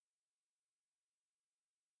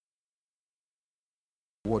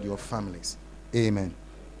toward your families. Amen.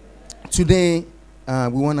 Today,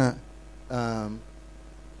 we want to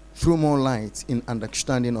throw more light in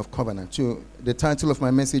understanding of covenant. So the title of my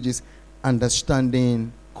message is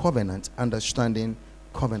Understanding Covenant. Understanding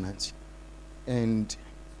Covenant. And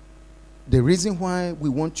the reason why we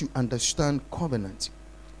want to understand covenant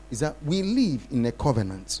is that we live in a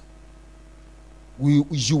covenant.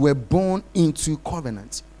 You were born into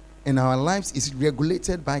covenant, and our lives is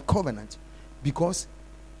regulated by covenant, because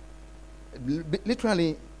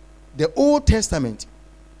literally the Old Testament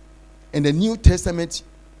and the New Testament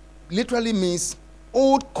literally means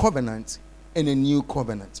Old Covenant and a New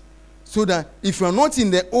Covenant. So that if you are not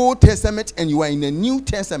in the Old Testament and you are in the New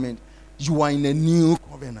Testament, you are in a new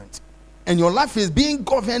covenant, and your life is being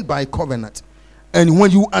governed by covenant. And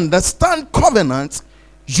when you understand covenant,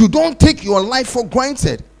 you don't take your life for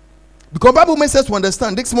granted, because Bible makes us to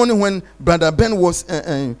understand. This morning when Brother Ben was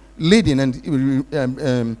leading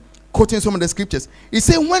and quoting some of the scriptures, he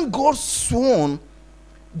said when God swore,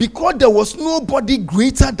 because there was nobody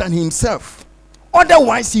greater than himself,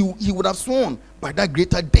 otherwise he would have sworn by that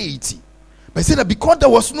greater deity. But he said that because there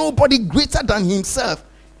was nobody greater than himself,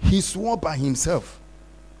 he swore by himself.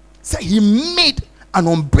 So he made an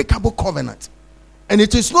unbreakable covenant. And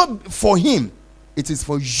it is not for him, it is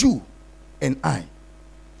for you and I.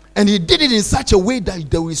 And he did it in such a way that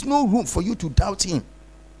there is no room for you to doubt him.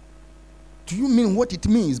 Do you mean what it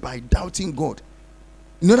means by doubting God?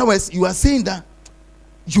 In other words, you are saying that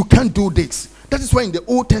you can't do this. That is why in the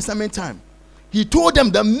Old Testament time, he told them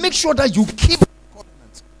that make sure that you keep the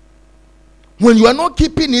covenant. When you are not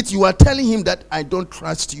keeping it, you are telling him that I don't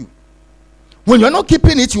trust you. When you are not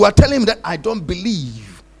keeping it, you are telling him that I don't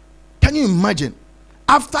believe. Can you imagine?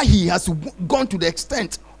 After he has gone to the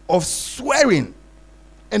extent of swearing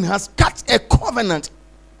and has cut a covenant,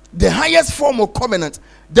 the highest form of covenant,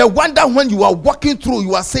 the one that when you are walking through,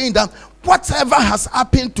 you are saying that whatever has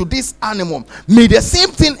happened to this animal, may the same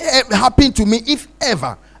thing happen to me if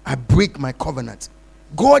ever I break my covenant.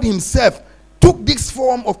 God himself took this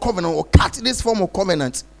form of covenant, or cut this form of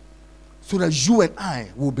covenant, so that you and I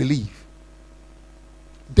will believe.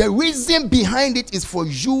 The reason behind it is for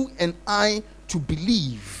you and I to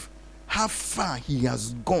believe how far he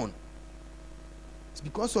has gone. It's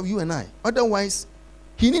because of you and I. Otherwise,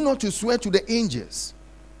 he need not to swear to the angels.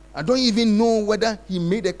 I don't even know whether he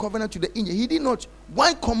made a covenant to the angels. He did not.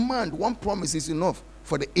 One command, one promise is enough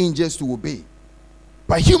for the angels to obey.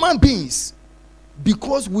 But human beings,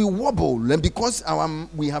 because we wobble and because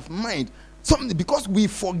we have mind, something, because we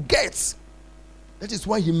forget, that is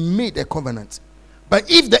why he made a covenant. But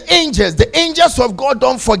if the angels of God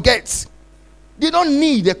don't forget, they don't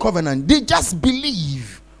need a covenant. They just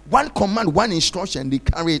believe. One command, one instruction, they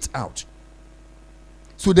carry it out.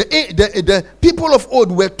 So the people of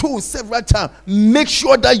old were told several times, make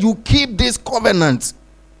sure that you keep this covenant.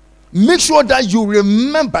 Make sure that you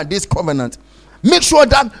remember this covenant. Make sure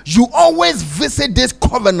that you always visit this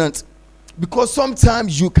covenant, because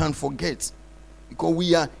sometimes you can forget. Because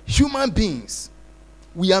we are human beings.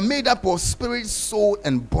 We are made up of spirit, soul,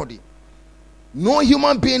 and body. No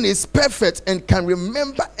human being is perfect and can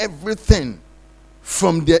remember everything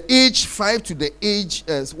from the age 5 to the age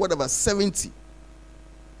 70.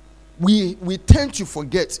 We tend to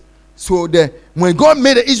forget. So when God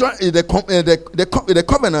made the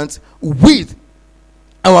covenant with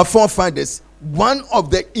our forefathers, one of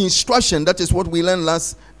the instruction, that is what we learned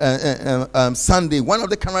last Sunday, one of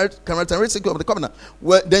the characteristics of the covenant,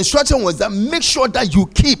 the instruction was that make sure that you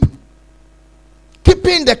keeping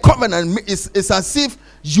the covenant is as if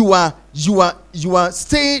you are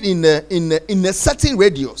staying in a certain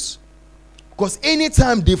radius. Because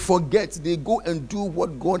anytime they forget, they go and do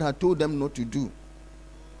what God had told them not to do.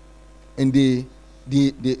 And the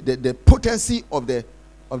potency of the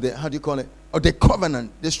how do you call it, of the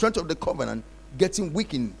covenant, the strength of the covenant getting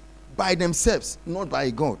weakened by themselves, not by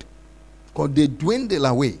God, because they dwindle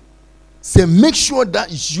away. So make sure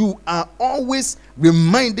that you are always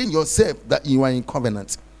reminding yourself that you are in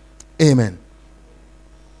covenant. Amen.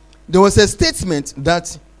 There was a statement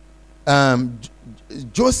that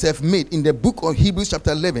Joseph made in the book of Hebrews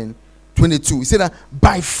chapter 11:22. He said that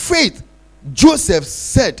by faith Joseph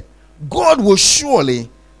said, God will surely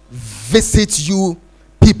visit you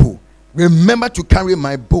people. Remember to carry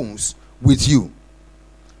my bones with you.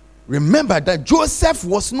 Remember that Joseph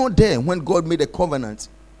was not there when God made a covenant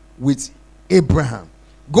with Abraham.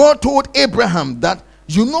 God told Abraham that,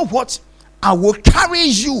 you know what, I will carry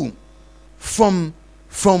you from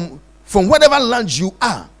whatever land you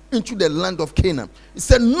are into the land of Canaan. He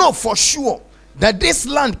said, no, for sure that this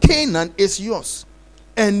land Canaan is yours.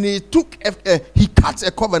 And he cut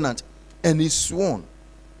a covenant and he sworn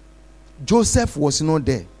Joseph was not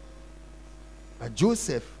there. But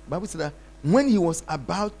Joseph, Bible said that when he was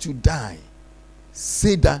about to die,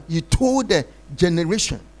 said that he told the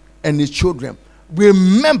generation and his children,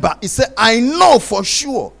 remember, he said, I know for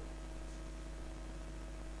sure.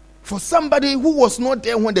 For somebody who was not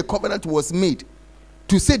there when the covenant was made,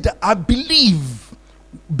 to say that I believe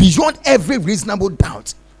beyond every reasonable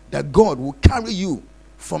doubt that God will carry you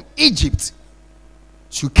from Egypt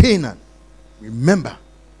to Canaan. Remember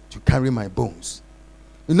to carry my bones.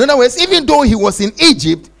 In other words, even though he was in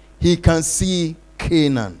Egypt, he can see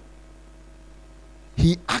Canaan.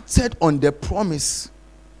 He acted on the promise.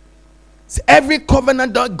 See, every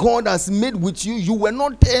covenant that God has made with you, you were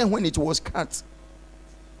not there when it was cut.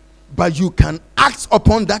 But you can act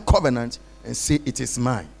upon that covenant and say, it is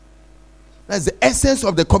mine. That's the essence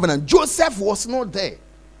of the covenant. Joseph was not there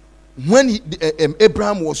when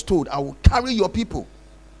Abraham was told, I will carry your people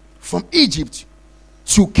from Egypt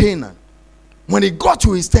to Canaan. When he got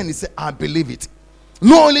to his turn, he said, I believe it.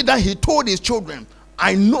 Not only that, he told his children,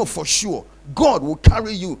 I know for sure God will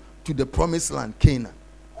carry you to the promised land, Canaan.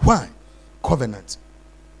 Why? Covenant.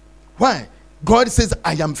 Why? God says,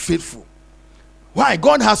 I am faithful. Why?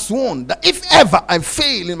 God has sworn that if ever I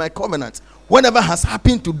fail in my covenant, whatever has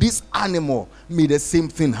happened to this animal, may the same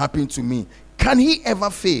thing happen to me. Can he ever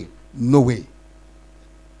fail? No way.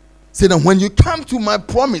 Say that when you come to my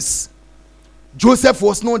promise, Joseph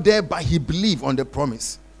was not there, but he believed on the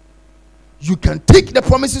promise. You can take the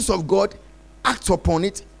promises of God, act upon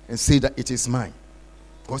it, and say that it is mine.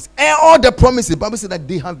 Because all the promises, the Bible says that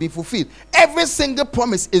they have been fulfilled. Every single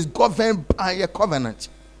promise is governed by a covenant.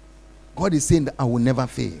 God is saying that I will never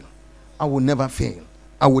fail. I will never fail.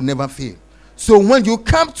 I will never fail. So when you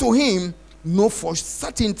come to him, know for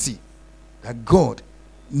certainty that God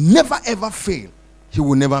never ever fail. He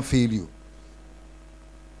will never fail you.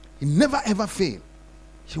 He never ever fail.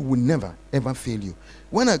 He will never ever fail you.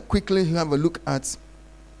 When I quickly have a look at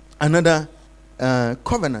another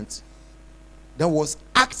covenant that was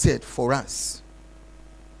acted for us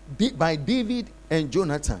by David and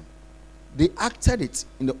Jonathan. They acted it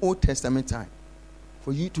in the Old Testament time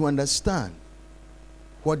for you to understand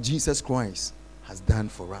what Jesus Christ has done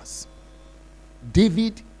for us.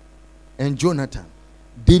 David and Jonathan.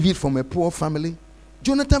 David from a poor family,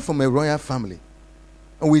 Jonathan from a royal family.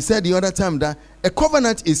 And we said the other time that a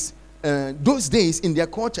covenant is, those days in their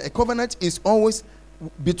culture, a covenant is always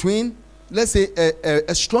between, let's say,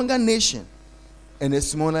 a stronger nation and a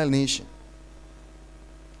smaller nation.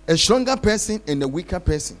 A stronger person and a weaker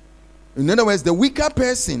person. In other words, the weaker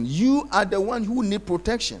person, you are the one who need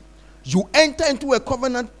protection. You enter into a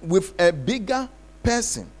covenant with a bigger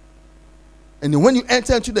person. And when you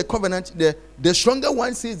enter into the covenant, the stronger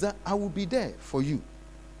one says that I will be there for you.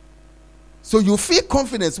 So you feel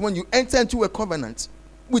confidence when you enter into a covenant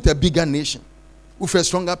with a bigger nation, with a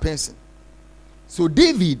stronger person. So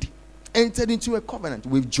David entered into a covenant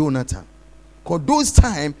with Jonathan. Because those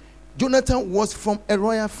times, Jonathan was from a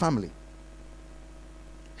royal family.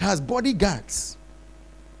 He has bodyguards.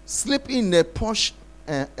 Sleep in a posh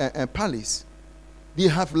palace. They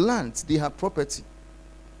have land. They have property.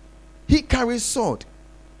 He carries sword.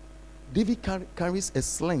 David carries a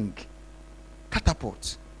sling.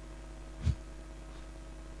 Catapult.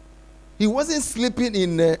 He wasn't sleeping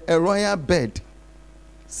in a royal bed.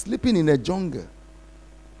 Sleeping in a jungle.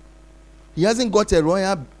 He hasn't got a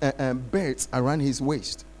royal belt around his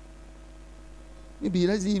waist. Maybe he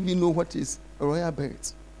doesn't even know what is a royal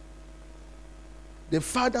belt. The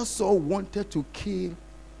father Saul wanted to kill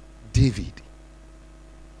David.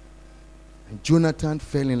 And Jonathan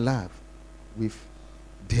fell in love with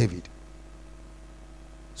David.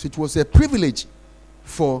 So it was a privilege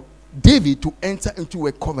for David to enter into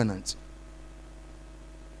a covenant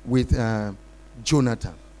with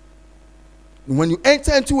Jonathan. When you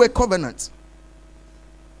enter into a covenant,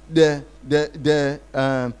 the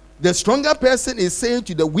stronger person is saying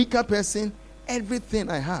to the weaker person, everything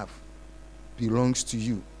I have belongs to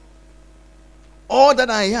you. All that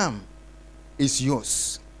I am is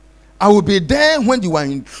yours. I will be there when you are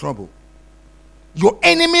in trouble. Your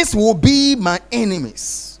enemies will be my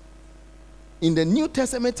enemies. In the New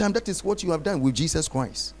Testament time, that is what you have done with Jesus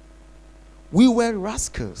Christ. We were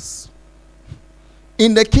rascals.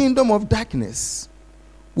 In the kingdom of darkness,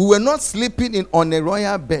 we were not sleeping on a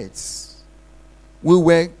royal beds. We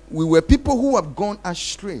were people who have gone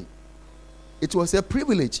astray. It was a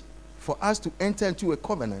privilege for us to enter into a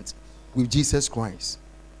covenant with Jesus Christ.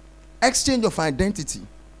 Exchange of identity.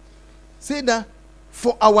 Say that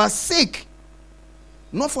for our sake,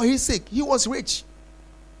 not for his sake. He was rich.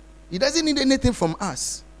 He doesn't need anything from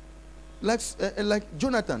us. Like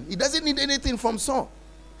Jonathan, he doesn't need anything from Saul.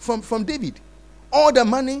 from David. All the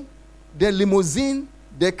money, the limousine,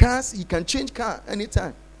 the cars, he can change car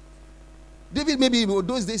anytime. David, maybe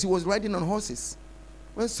those days he was riding on horses.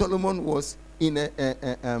 When Solomon was in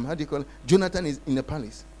Jonathan is in the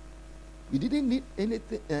palace. We didn't need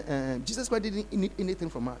anything. Jesus Christ didn't need anything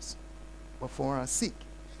from us. But for our sake,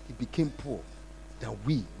 he became poor, that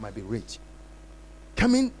we might be rich.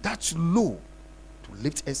 Coming that low to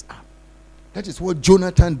lift us up. That is what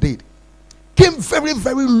Jonathan did. Came very,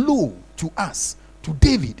 very low to us, to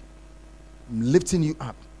David. I'm lifting you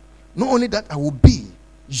up. Not only that, I will be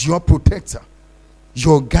your protector,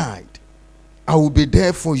 your guide. I will be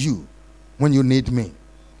there for you when you need me.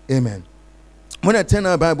 Amen. When I turn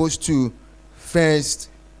our Bibles to First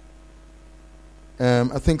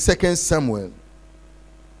Samuel.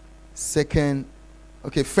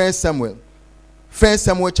 First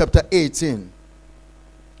Samuel chapter 18.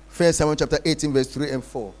 First Samuel chapter 18, verse 3 and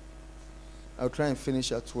 4. I'll try and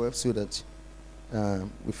finish at 12 so that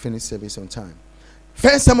we finish service on time.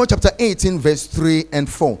 First Samuel chapter 18, verse 3 and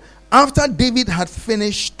 4. After David had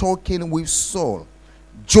finished talking with Saul,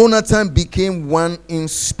 Jonathan became one in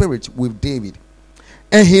spirit with David,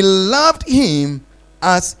 and he loved him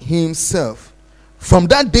as himself. From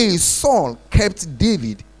that day, Saul kept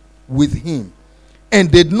David with him and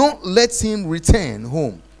did not let him return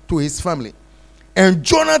home to his family. And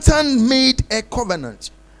Jonathan made a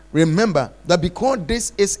covenant. Remember that because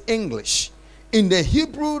this is English, in the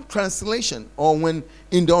Hebrew translation, or when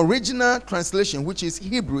in the original translation, which is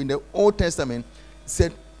Hebrew in the Old Testament,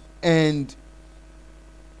 said, and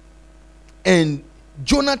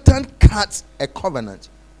Jonathan cut a covenant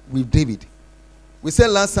with David. We said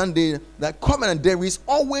last Sunday that covenant, there is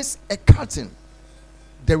always a cutting.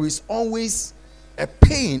 There is always a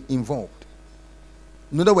pain involved.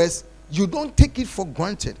 In other words, you don't take it for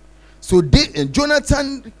granted. So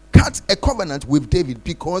Jonathan cut a covenant with David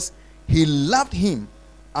because he loved him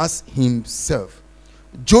as himself.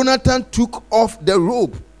 Jonathan took off the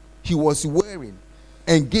robe he was wearing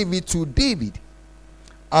and gave it to David,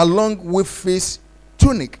 along with his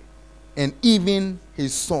tunic and even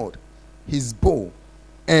his sword, his bow,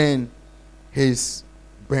 and his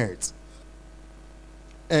birds.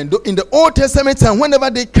 And in the Old Testament, and whenever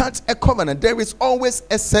they cut a covenant, there is always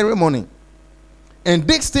a ceremony. And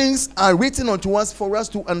these things are written unto us for us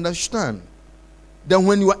to understand that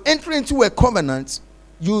when you are entering into a covenant,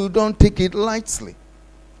 you don't take it lightly.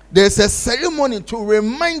 There's a ceremony to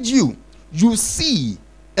remind you, you see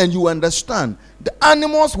and you understand. The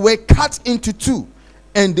animals were cut into two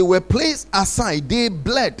and they were placed aside. They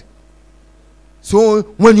bled. So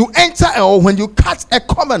when you enter or when you cut a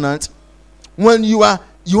covenant, when you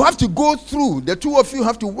have to go through, the two of you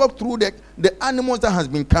have to walk through the animals that has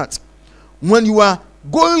been cut. When you are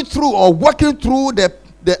going through or walking through the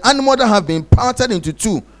animal that have been parted into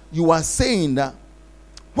two, you are saying that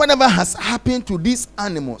whatever has happened to these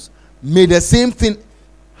animals, may the same thing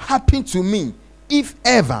happen to me if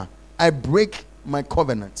ever I break my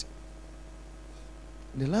covenant.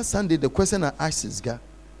 The last Sunday, the question I asked is, God,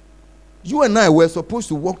 you and I were supposed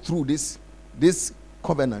to walk through this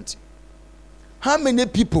covenant. How many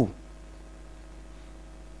people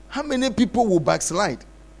will backslide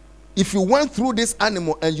if you went through this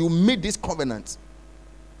animal and you made this covenant?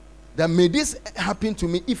 That may this happen to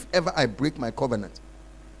me if ever I break my covenant.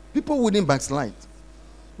 People wouldn't backslide.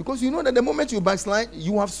 Because you know that the moment you backslide,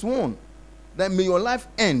 you have sworn that may your life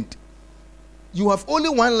end. You have only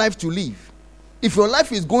one life to live. If your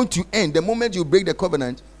life is going to end the moment you break the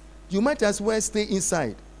covenant, you might as well stay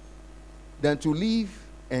inside than to live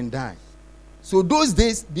and die. So those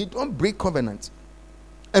days, they don't break covenant.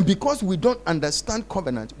 And because we don't understand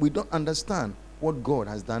covenant, we don't understand what God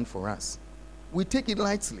has done for us. We take it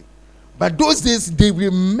lightly. But those days, they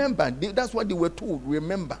remember. That's what they were told,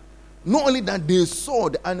 remember. Not only that, they saw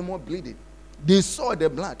the animal bleeding. They saw the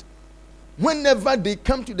blood. Whenever they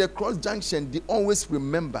come to the cross junction, they always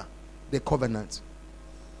remember the covenant.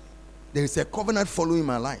 There is a covenant following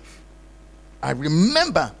my life. I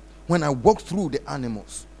remember when I walked through the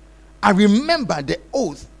animals. I remember the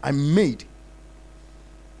oath I made.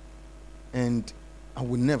 And I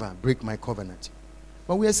will never break my covenant.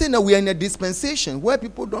 But we are saying that we are in a dispensation where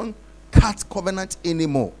people don't cut covenant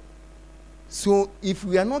anymore. So if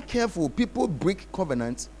we are not careful, people break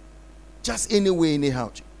covenant just anyway,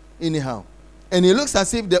 anyhow. And it looks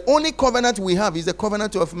as if the only covenant we have is the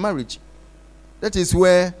covenant of marriage. That is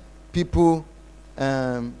where people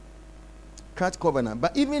cut covenant.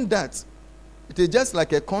 But even that, it is just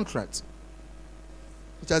like a contract.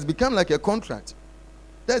 It has become like a contract.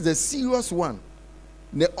 That's a serious one.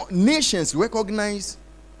 The nations recognize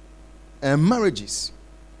marriages.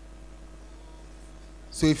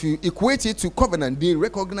 So if you equate it to covenant, they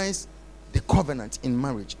recognize the covenant in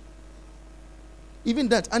marriage. Even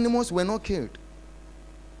that, animals were not killed.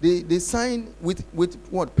 They sign with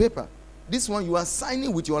what? Paper. This one, you are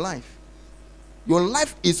signing with your life. Your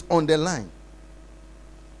life is on the line.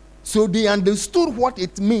 So they understood what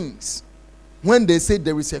it means when they say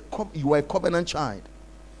you are a covenant child.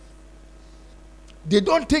 They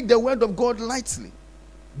don't take the word of God lightly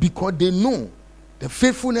because they know the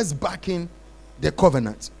faithfulness backing the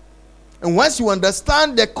covenant. And once you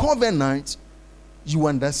understand the covenant, you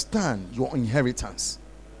understand your inheritance.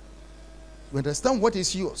 You understand what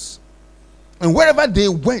is yours. And wherever they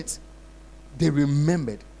went, they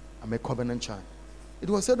remembered, I'm a covenant child. It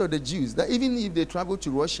was said of the Jews that even if they travel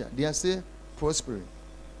to Russia, they are still prospering.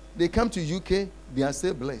 They come to UK, they are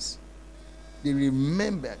still blessed. They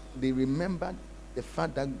remembered the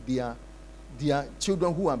fact that they are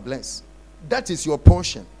children who are blessed. That is your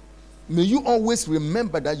portion. May you always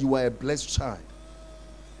remember that you are a blessed child.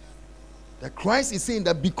 That Christ is saying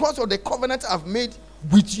that because of the covenant I've made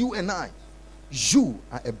with you and I, you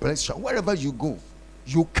are a blessed child. Wherever you go,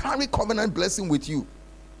 you carry covenant blessing with you.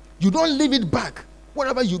 You don't leave it back.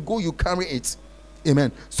 Wherever you go, you carry it.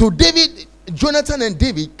 Amen. So Jonathan and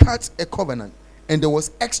David cut a covenant, and there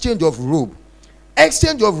was exchange of robe.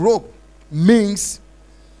 Exchange of robe means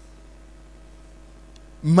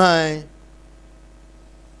my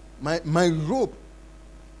robe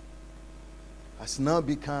has now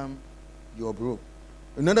become your robe.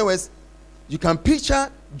 In other words, you can picture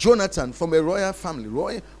Jonathan from a royal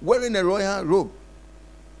family, wearing a royal robe.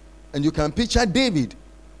 And you can picture David,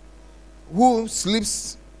 who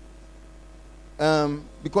sleeps,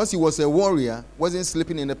 because he was a warrior, wasn't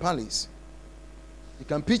sleeping in the palace. You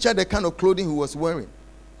can picture the kind of clothing he was wearing.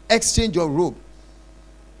 Exchange of robe.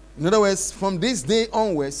 In other words, from this day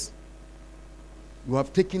onwards, you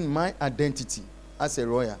have taken my identity as a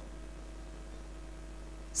royal.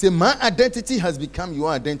 Say, my identity has become your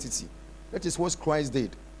identity. That is what Christ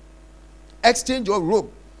did. Exchange of robe.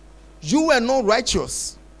 You were not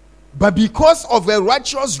righteous, but because of a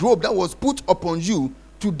righteous robe that was put upon you,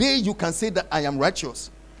 today you can say that I am righteous.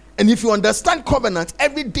 And if you understand covenant,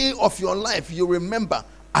 every day of your life, you remember,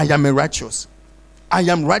 I am a righteous. I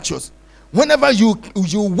am righteous. Whenever you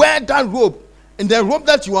wear that robe, and the robe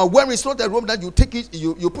that you are wearing is not a robe that you take it,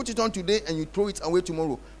 you put it on today and you throw it away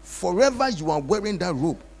tomorrow. Forever you are wearing that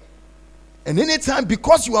robe. And anytime,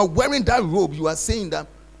 because you are wearing that robe, you are saying that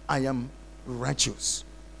I am righteous.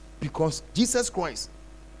 Because Jesus Christ,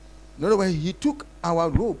 in other words, he took our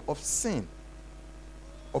robe of sin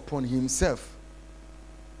upon himself.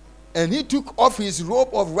 And he took off his robe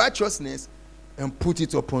of righteousness and put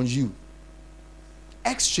it upon you.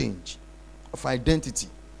 Exchange of identity.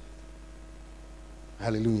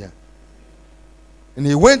 Hallelujah. And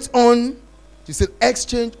he went on to say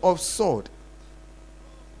exchange of sword.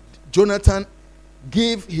 Jonathan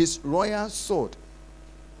gave his royal sword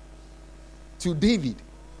to David,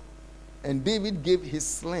 and David gave his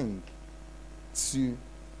sling to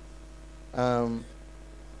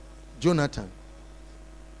Jonathan.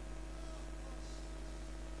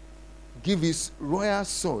 Give his royal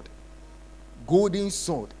sword, golden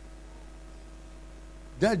sword.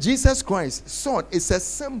 That Jesus Christ sword is a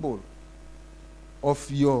symbol of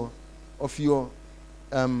your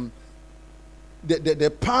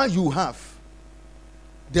the power you have,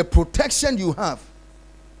 the protection you have,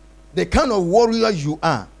 the kind of warrior you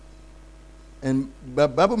are. And the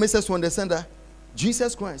Bible makes us to understand that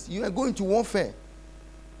Jesus Christ, you are going to warfare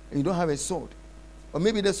and you don't have a sword. Or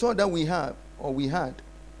maybe the sword that we have or we had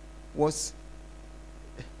was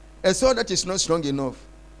a sword that is not strong enough.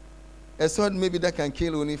 A sword maybe that can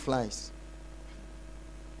kill only flies.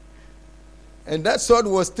 And that sword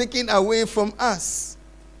was taken away from us.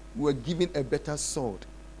 We were given a better sword.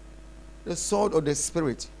 The sword of the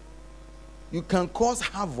Spirit. You can cause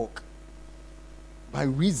havoc by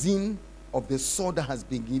reason of the sword that has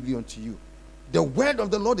been given unto you. The word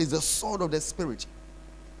of the Lord is the sword of the Spirit.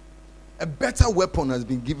 A better weapon has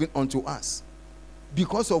been given unto us.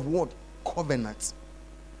 Because of what? Covenant.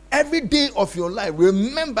 Every day of your life,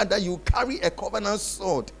 remember that you carry a covenant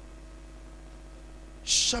sword.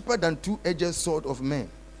 Sharper than two-edged sword of men.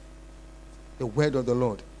 The word of the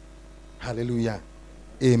Lord. Hallelujah.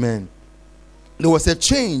 Amen. There was a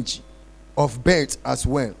change of belt as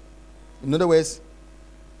well. In other words,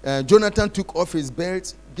 Jonathan took off his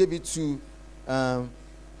belt, gave it to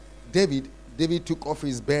David. David took off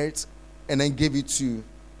his belt and then gave it to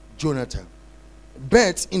Jonathan.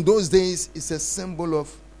 Belt in those days is a symbol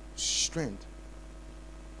of strength.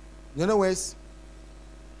 In other words,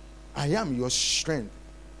 I am your strength.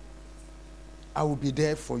 I will be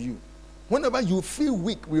there for you. Whenever you feel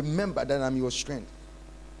weak, remember that I'm your strength.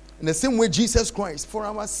 In the same way, Jesus Christ, for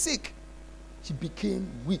our sake, he became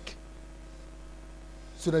weak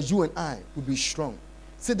so that you and I will be strong.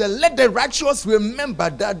 Say that let the righteous remember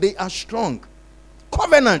that they are strong.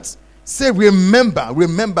 Covenant. Say remember,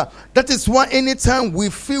 remember. That is why anytime we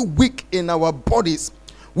feel weak in our bodies,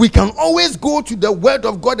 we can always go to the word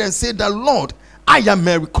of God and say that, Lord, I am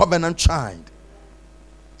a covenant child.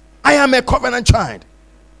 I am a covenant child.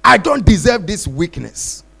 I don't deserve this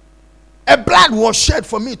weakness. A blood was shed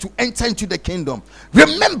for me to enter into the kingdom.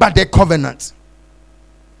 Remember the covenant.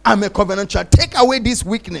 I'm a covenant child. Take away this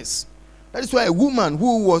weakness. That is why a woman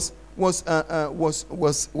who was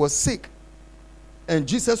sick, and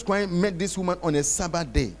Jesus Christ met this woman on a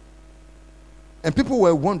Sabbath day, and people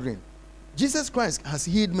were wondering, Jesus Christ has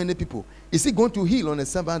healed many people. Is he going to heal on a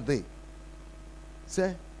Sabbath day?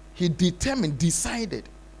 So he decided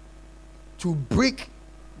to break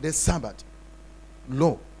the Sabbath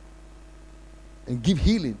law and give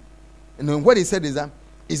healing. And then what he said is that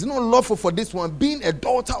it's not lawful for this one, being a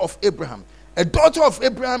daughter of Abraham. A daughter of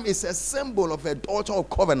Abraham is a symbol of a daughter of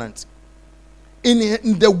covenant.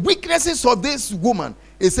 In the weaknesses of this woman,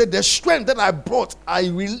 he said, the strength that I brought, I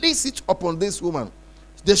release it upon this woman.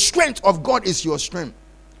 The strength of God is your strength.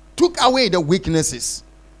 Took away the weaknesses.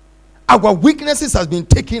 Our weaknesses has been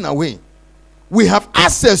taken away. We have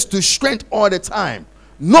access to strength all the time.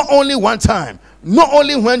 Not only one time. Not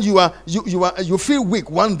only when you feel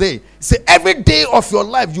weak one day. Say every day of your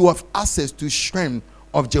life you have access to strength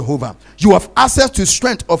of Jehovah. You have access to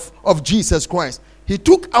strength of Jesus Christ. He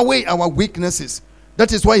took away our weaknesses.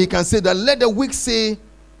 That is why he can say that let the weak say,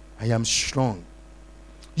 I am strong.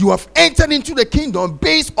 You have entered into the kingdom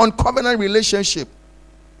based on covenant relationship.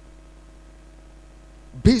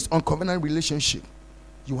 Based on covenant relationship.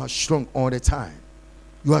 You are strong all the time.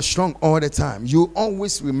 You are strong all the time. You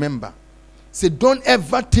always remember. Say, don't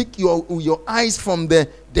ever take your eyes from the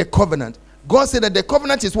covenant. God said that the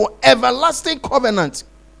covenant is what? Everlasting covenant.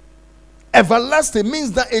 Everlasting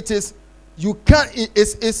means that it's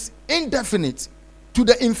indefinite to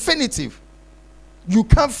the infinitive. You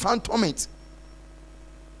can't phantom it.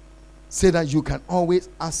 Say that you can always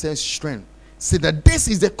access strength. Say that this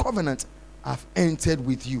is the covenant I've entered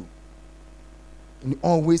with you. And you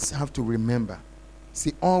always have to remember.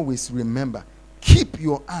 Say, always remember. Keep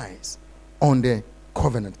your eyes on the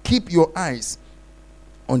covenant. Keep your eyes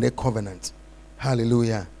on the covenant.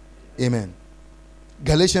 Hallelujah. Amen.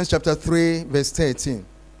 Galatians chapter 3 verse 13.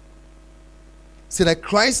 Say that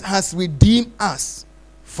Christ has redeemed us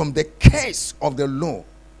from the curse of the law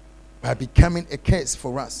by becoming a curse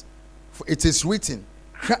for us. For it is written,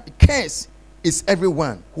 curse is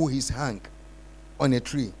everyone who is hung on a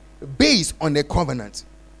tree. Based on the covenant,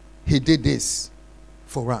 he did this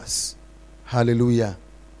for us. Hallelujah.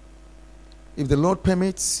 If the Lord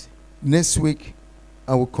permits, next week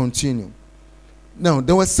I will continue. Now,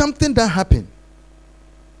 there was something that happened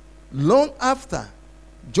long after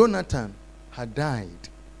Jonathan had died.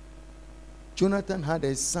 Jonathan had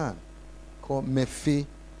a son called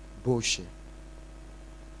Mephibosheth.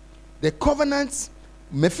 The covenant,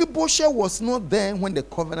 Mephibosheth was not there when the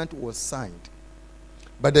covenant was signed.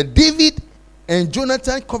 But the David and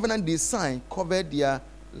Jonathan covenant they signed covered their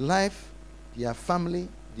life, their family,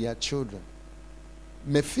 their children.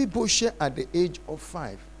 Mephibosheth at the age of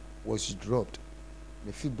 5 was dropped.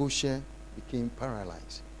 Mephibosheth became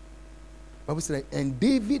paralyzed. Bible said, and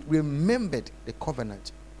David remembered the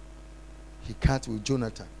covenant he cut with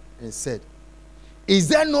Jonathan and said, is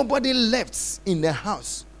there nobody left in the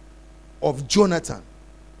house of Jonathan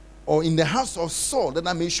or in the house of Saul that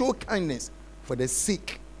I may show kindness for the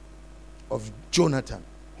sake of Jonathan,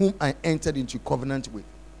 whom I entered into covenant with?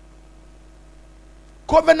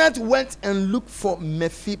 Covenant went and looked for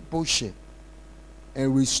Mephibosheth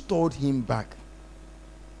and restored him back.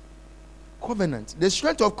 Covenant, the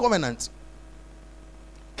strength of covenant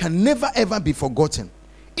can never ever be forgotten.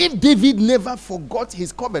 If David never forgot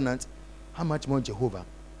his covenant, how much more Jehovah?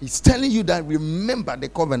 He's telling you that remember the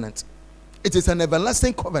covenant. It is an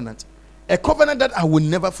everlasting covenant. A covenant that I will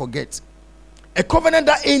never forget. A covenant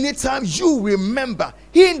that anytime you remember,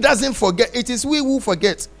 he doesn't forget. It is we who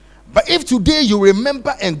forget. But if today you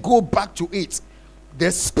remember and go back to it, the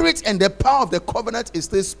spirit and the power of the covenant is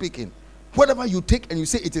still speaking. Whatever you take and you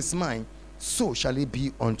say it is mine, so shall it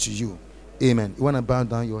be unto you. Amen. You want to bow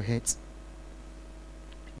down your heads?